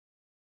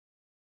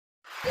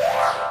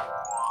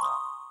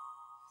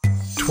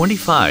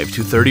25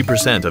 to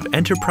 30% of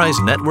enterprise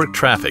network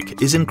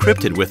traffic is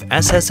encrypted with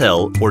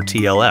SSL or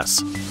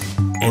TLS,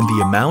 and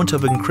the amount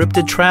of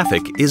encrypted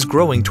traffic is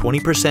growing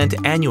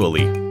 20%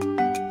 annually.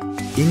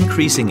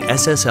 Increasing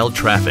SSL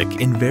traffic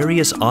in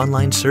various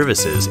online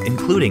services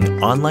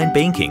including online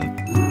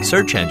banking,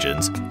 search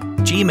engines,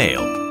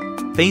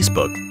 Gmail,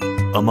 Facebook,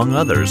 among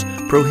others,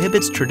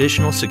 prohibits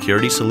traditional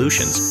security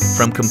solutions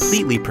from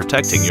completely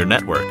protecting your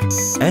network.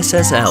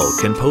 SSL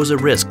can pose a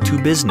risk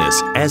to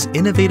business as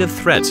innovative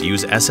threats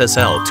use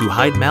SSL to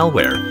hide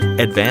malware,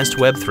 advanced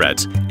web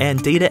threats,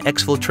 and data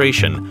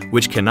exfiltration,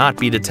 which cannot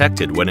be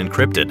detected when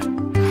encrypted.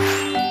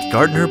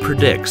 Gartner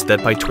predicts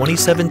that by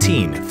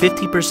 2017,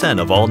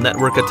 50% of all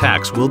network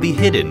attacks will be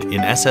hidden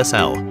in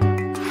SSL.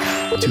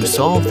 To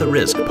solve the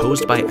risk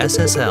posed by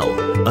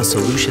SSL, a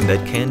solution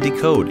that can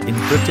decode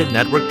encrypted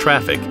network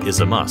traffic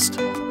is a must.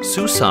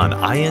 Susan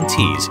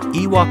INT's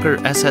eWalker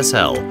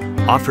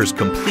SSL offers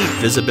complete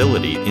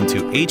visibility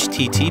into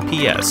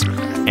HTTPS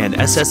and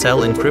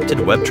SSL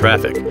encrypted web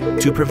traffic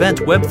to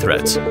prevent web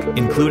threats,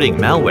 including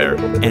malware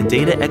and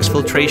data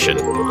exfiltration.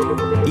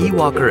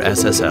 eWalker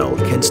SSL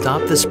can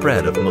stop the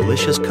spread of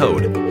malicious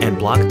code and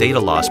block data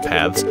loss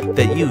paths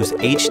that use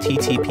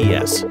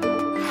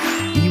HTTPS.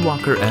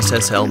 eWalker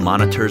SSL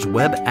monitors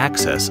web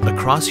access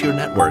across your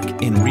network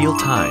in real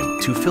time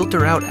to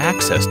filter out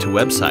access to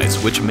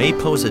websites which may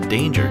pose a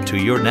danger to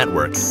your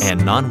network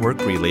and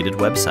non-work-related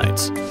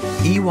websites.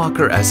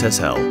 eWalker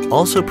SSL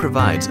also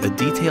provides a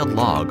detailed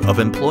log of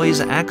employees'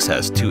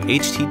 access to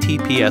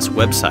HTTPS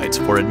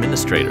websites for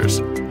administrators.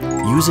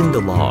 Using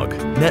the log,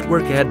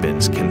 network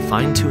admins can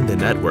fine-tune the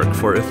network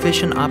for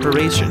efficient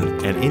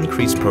operation and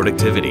increased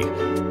productivity.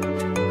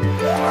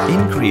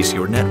 Increase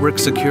your network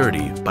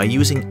security by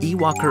using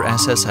eWalker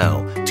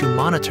SSL to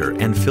monitor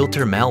and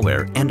filter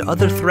malware and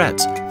other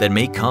threats that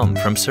may come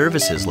from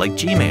services like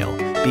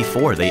Gmail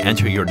before they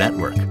enter your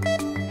network.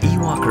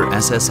 eWalker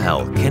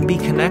SSL can be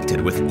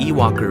connected with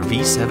eWalker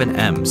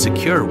V7M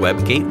Secure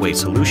Web Gateway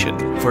solution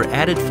for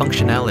added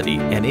functionality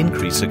and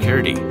increased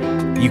security.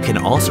 You can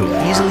also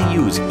easily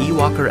use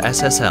eWalker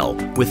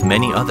SSL with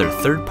many other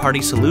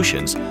third-party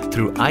solutions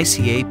through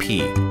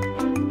ICAP.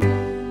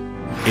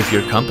 If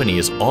your company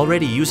is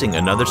already using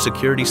another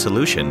security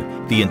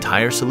solution, the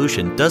entire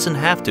solution doesn't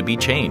have to be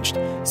changed.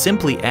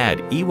 Simply add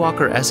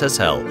eWalker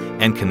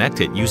SSL and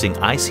connect it using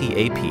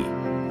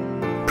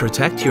ICAP.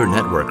 Protect your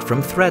network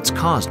from threats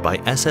caused by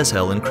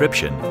SSL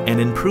encryption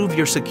and improve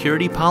your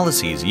security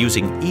policies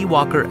using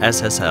eWalker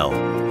SSL.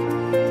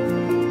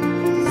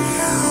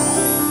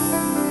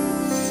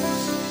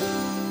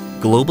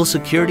 Global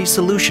Security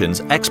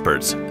Solutions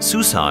experts,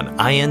 Susan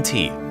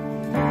INT.